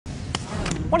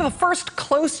One of the first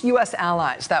close U.S.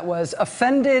 allies that was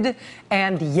offended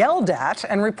and yelled at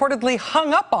and reportedly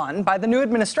hung up on by the new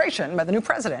administration, by the new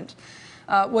president,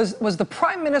 was the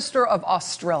Prime Minister of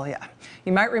Australia.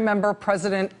 You might remember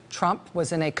President Trump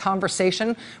was in a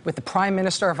conversation with the Prime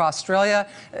Minister of Australia.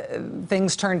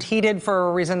 Things turned heated for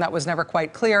a reason that was never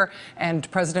quite clear,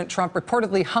 and President Trump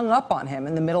reportedly hung up on him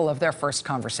in the middle of their first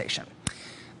conversation.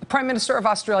 The Prime Minister of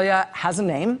Australia has a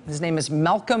name. His name is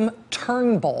Malcolm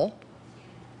Turnbull.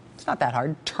 It's not that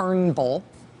hard. Turnbull.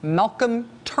 Malcolm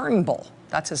Turnbull.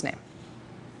 That's his name.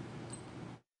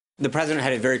 The president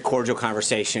had a very cordial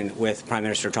conversation with Prime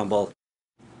Minister Turnbull.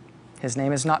 His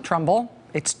name is not Trumbull.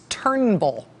 It's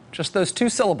Turnbull. Just those two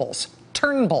syllables.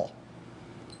 Turnbull.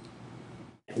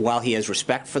 While he has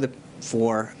respect for the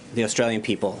Australian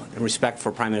people and respect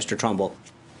for Prime Minister Turnbull.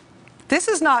 This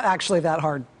is not actually that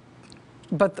hard.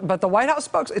 But the White House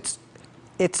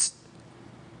it's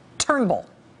Turnbull.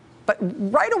 But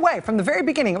right away, from the very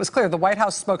beginning, it was clear the White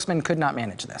House spokesman could not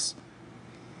manage this.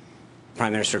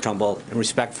 Prime Minister Turnbull and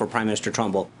respect for Prime Minister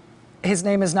Turnbull. His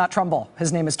name is not Trumbull.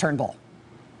 His name is Turnbull.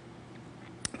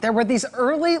 There were these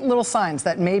early little signs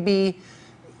that maybe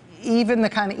even the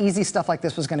kind of easy stuff like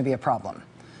this was going to be a problem.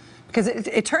 Because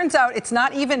it turns out it's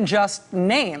not even just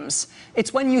names.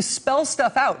 It's when you spell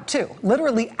stuff out, too.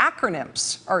 Literally,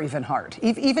 acronyms are even hard,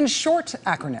 even short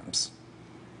acronyms.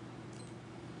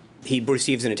 He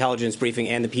receives an intelligence briefing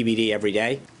and the PBD every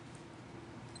day.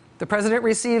 The president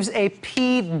receives a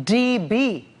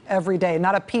PDB every day,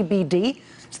 not a PBD.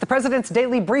 It's the president's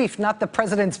daily brief, not the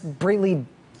president's briefly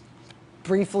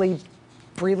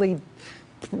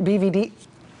BVD.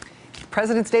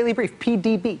 President's daily brief,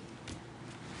 PDB.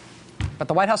 But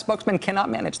the White House spokesman cannot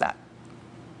manage that.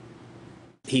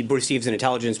 He receives an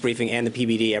intelligence briefing and the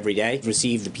PBD every day.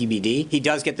 Receive the PBD. He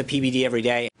does get the PBD every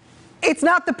day. It's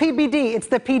not the PBD, it's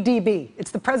the PDB.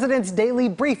 It's the president's daily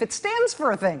brief. It stands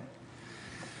for a thing.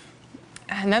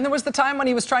 And then there was the time when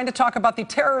he was trying to talk about the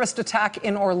terrorist attack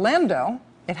in Orlando.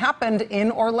 It happened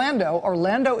in Orlando.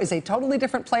 Orlando is a totally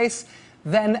different place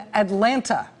than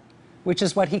Atlanta, which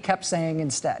is what he kept saying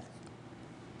instead.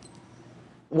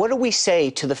 What do we say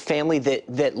to the family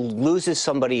that loses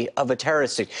somebody of a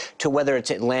terrorist, to whether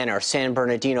it's Atlanta or San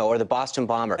Bernardino or the Boston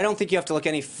bomber? I don't think you have to look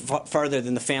any further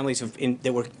than the families of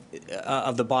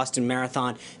the Boston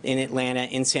Marathon, in Atlanta,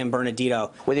 in San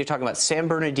Bernardino. Whether you're talking about San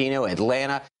Bernardino,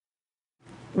 Atlanta.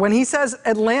 When he says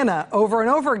Atlanta over and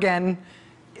over again,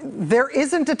 there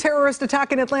isn't a terrorist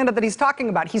attack in Atlanta that he's talking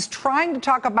about. He's trying to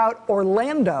talk about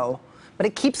Orlando, but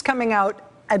it keeps coming out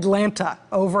Atlanta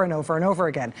over and over and over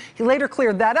again. He later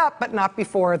cleared that up, but not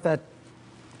before the...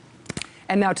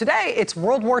 And now today, it's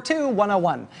World War II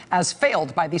 101, as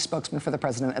failed by the spokesman for the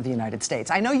President of the United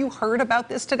States. I know you heard about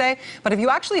this today, but have you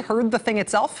actually heard the thing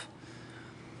itself?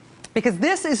 Because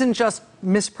this isn't just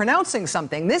mispronouncing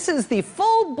something. This is the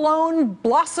full-blown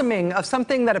blossoming of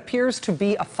something that appears to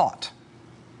be a thought.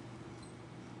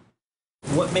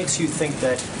 What makes you think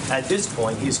that at this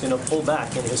point he's going to pull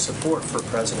back in his support for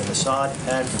President Assad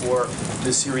and for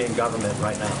the Syrian government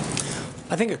right now?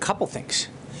 I think a couple things.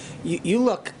 You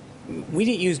look, we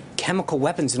didn't use chemical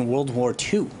weapons in World War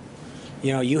II.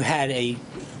 You know, you had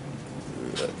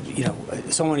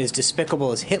someone as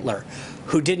despicable as Hitler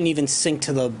who didn't even sink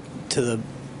to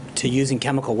using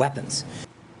chemical weapons.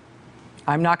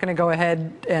 I'm not going to go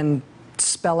ahead and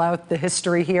spell out the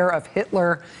history here of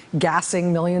Hitler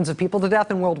gassing millions of people to death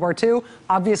in World War II.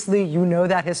 Obviously, you know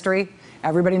that history.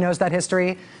 Everybody knows that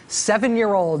history.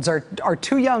 7-year-olds are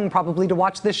too young probably to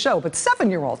watch this show, but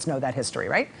 7-year-olds know that history,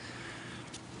 right?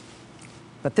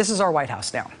 But this is our White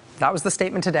House now. That was the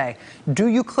statement today. Do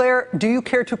you care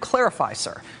to clarify,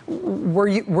 sir?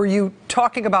 Were you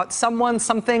talking about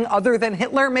something other than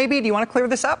Hitler, maybe? Do you want to clear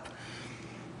this up?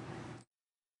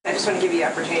 I just want to give you the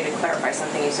opportunity to clarify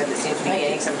something you said that seems to be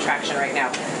gaining some traction right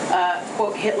now.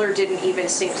 Quote, Hitler didn't even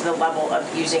sink to the level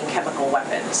of using chemical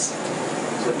weapons.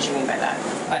 What did you mean by that?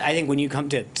 I think when you come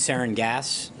to sarin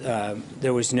gas,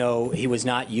 he was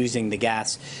not using the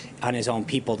gas on his own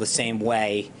people the same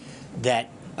way that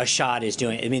Assad is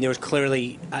doing. I mean, there was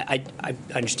clearly, I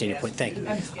understand your point. Thank you.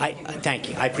 Thank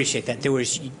you. I appreciate that. There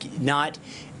was not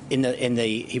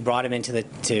he brought him into the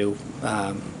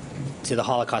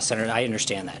Holocaust Center. I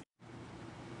understand that.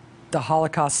 The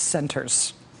Holocaust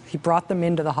centers. He brought them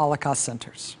into the Holocaust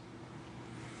centers.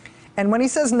 And when he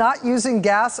says not using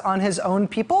gas on his own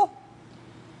people,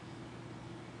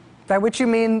 by which you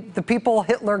mean the people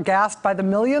Hitler gassed by the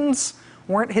millions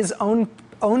weren't his own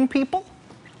people?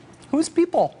 Whose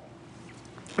people?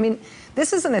 I mean,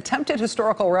 this is an attempted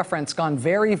historical reference gone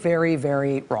very, very,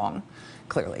 very wrong,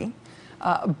 clearly.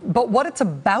 But what it's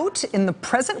about in the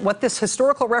present, what this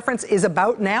historical reference is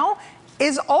about now,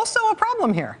 is also a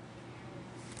problem here.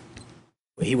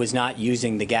 He was not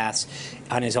using the gas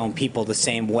on his own people the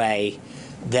same way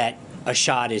that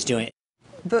Assad is doing.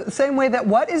 The same way that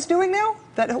what is doing now?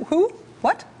 That who?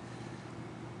 What?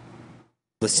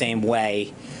 The same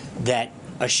way that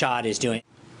Assad is doing.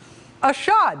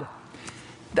 Assad.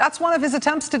 That's one of his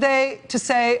attempts today to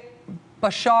say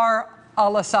Bashar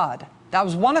al-Assad. That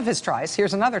was one of his tries.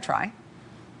 Here's another try.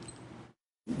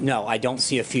 No, I don't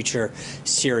see a future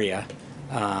Syria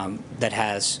that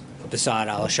has Bashar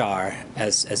al-Assad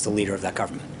as the leader of that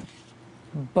government.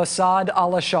 Bashar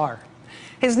al-Assad.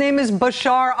 His name is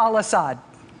Bashar al-Assad.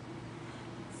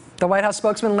 The White House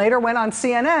spokesman later went on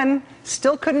CNN,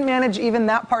 still couldn't manage even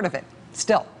that part of it.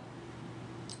 Still.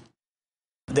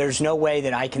 There's no way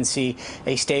that I can see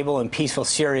a stable and peaceful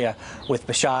Syria with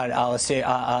Bashar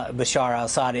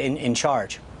al-Assad in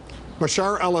charge.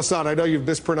 Bashar al-Assad, I know you've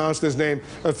mispronounced his name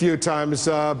a few times,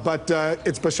 but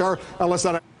it's Bashar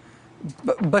al-Assad.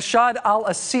 Bashar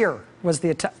al-Assir was the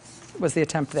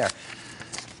attempt there.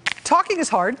 Talking is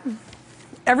hard.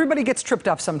 Everybody gets tripped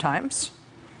up sometimes.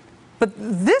 But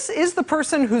this is the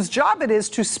person whose job it is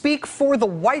to speak for the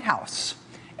White House.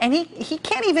 And he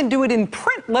can't even do it in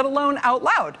print, let alone out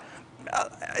loud.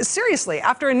 Seriously,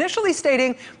 after initially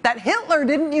stating that Hitler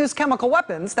didn't use chemical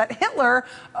weapons, that Hitler,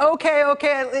 okay,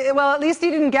 well, at least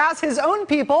he didn't gas his own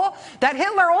people, that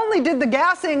Hitler only did the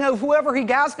gassing of whoever he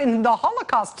gassed in the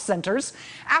Holocaust centers.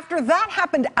 After that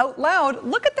happened out loud,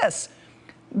 look at this.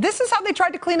 This is how they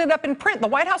tried to clean it up in print. The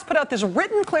White House put out this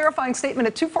written clarifying statement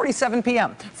at 2:47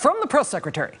 p.m. from the press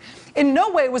secretary. In no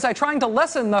way was I trying to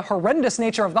lessen the horrendous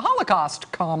nature of the Holocaust,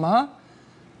 comma.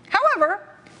 However,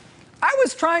 I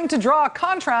was trying to draw a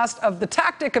contrast of the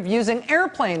tactic of using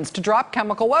airplanes to drop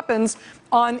chemical weapons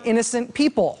on innocent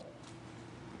people.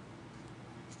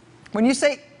 When you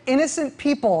say innocent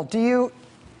people, do you...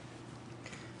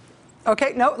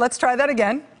 Okay, no, let's try that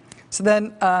again. So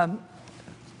then...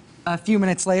 a few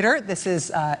minutes later, this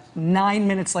is 9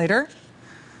 minutes later,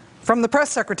 from the press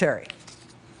secretary.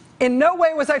 In no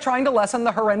way was I trying to lessen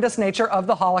the horrendous nature of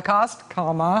the Holocaust,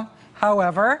 comma.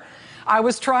 However, I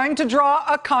was trying to draw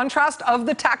a contrast of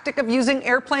the tactic of using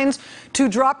airplanes to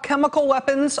drop chemical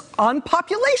weapons on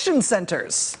population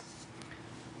centers.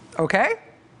 Okay?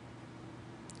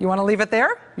 You want to leave it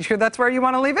there? You sure that's where you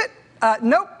want to leave it?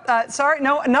 Nope, sorry,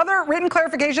 no, another written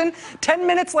clarification 10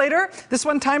 minutes later, this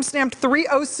one time-stamped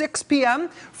 3:06 p.m.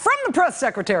 from the press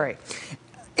secretary.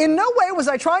 In no way was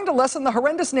I trying to lessen the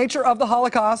horrendous nature of the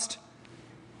Holocaust,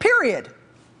 period.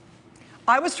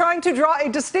 I was trying to draw a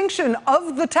distinction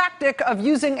of the tactic of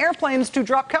using airplanes to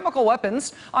drop chemical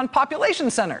weapons on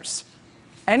population centers.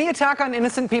 Any attack on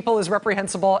innocent people is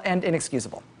reprehensible and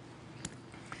inexcusable.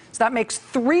 So that makes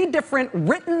 3 different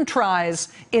written tries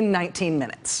in 19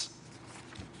 minutes.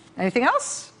 Anything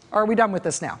else? Or are we done with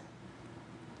this now?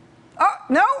 Oh,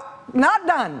 no, not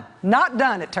done. Not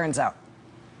done, it turns out.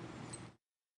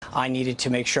 I needed to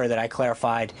make sure that I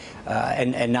clarified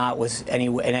and not was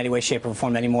in any way, shape, or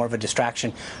form any more of a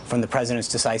distraction from the president's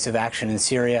decisive action in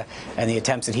Syria and the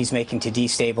attempts that he's making to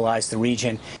destabilize the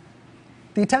region.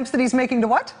 The attempts that he's making to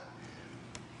what?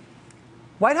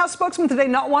 White House spokesman today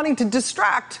not wanting to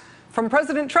distract from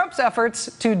President Trump's efforts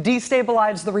to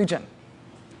destabilize the region.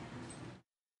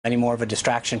 Any more of a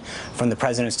distraction from the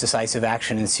president's decisive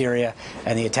action in Syria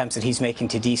and the attempts that he's making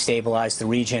to destabilize the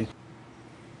region.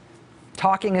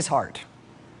 Talking is hard.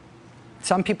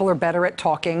 Some people are better at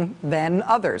talking than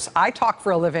others. I talk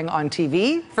for a living on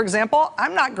TV, for example.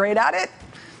 I'm not great at it.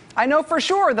 I know for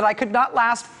sure that I could not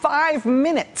last 5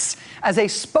 minutes as a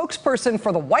spokesperson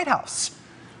for the White House.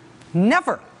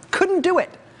 Never. Couldn't do it.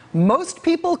 Most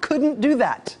people couldn't do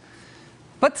that.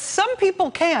 But some people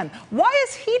can. Why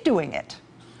is he doing it?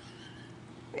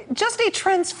 Just a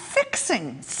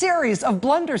transfixing series of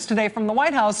blunders today from the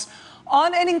White House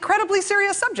on an incredibly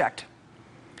serious subject.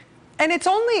 And it's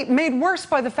only made worse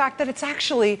by the fact that it's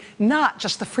actually not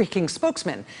just the freaking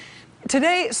spokesman.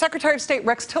 Today, Secretary of State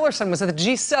Rex Tillerson was at the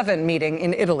G7 meeting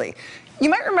in Italy. You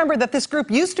might remember that this group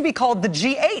used to be called the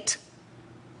G8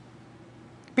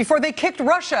 before they kicked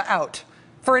Russia out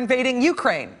for invading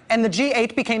Ukraine, and the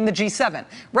G8 became the G7.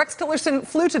 Rex Tillerson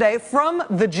flew today from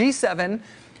the G7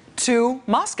 to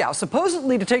Moscow,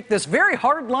 supposedly to take this very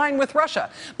hard line with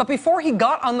Russia. But before he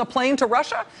got on the plane to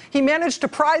Russia, he managed to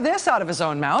pry this out of his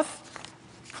own mouth.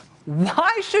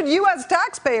 Why should U.S.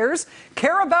 taxpayers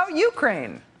care about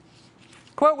Ukraine?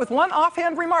 Quote, with one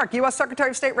offhand remark, U.S. Secretary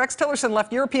of State Rex Tillerson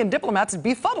left European diplomats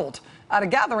befuddled at a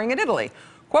gathering in Italy.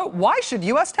 Quote, why should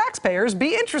U.S. taxpayers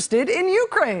be interested in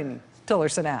Ukraine?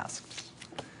 Tillerson asked.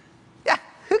 Yeah,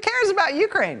 who cares about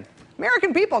Ukraine?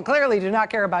 American people clearly do not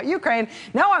care about Ukraine.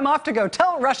 Now I'm off to go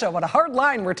tell Russia what a hard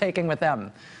line we're taking with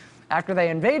them after they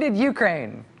invaded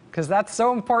Ukraine, because that's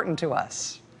so important to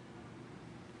us.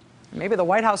 Maybe the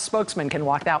White House spokesman can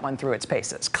walk that one through its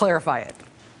paces, clarify it,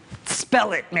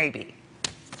 spell it maybe.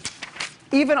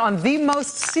 Even on the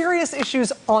most serious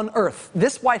issues on earth,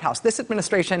 this White House, this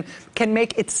administration can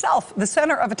make itself the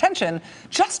center of attention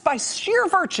just by sheer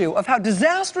virtue of how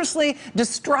disastrously,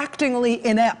 distractingly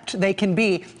inept they can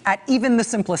be at even the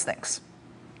simplest things.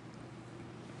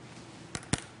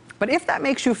 But if that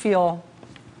makes you feel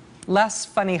less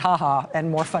funny haha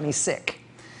and more funny sick,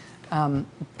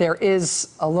 there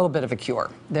is a little bit of a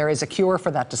cure. There is a cure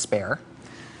for that despair.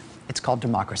 It's called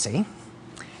democracy.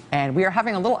 And we are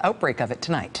having a little outbreak of it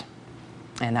tonight.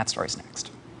 And that story's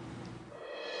next.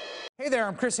 Hey there,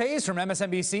 I'm Chris Hayes from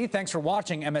MSNBC. Thanks for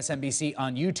watching MSNBC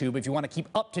on YouTube. If you want to keep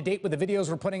up to date with the videos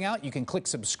we're putting out, you can click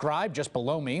subscribe just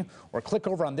below me, or click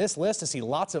over on this list to see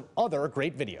lots of other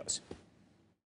great videos.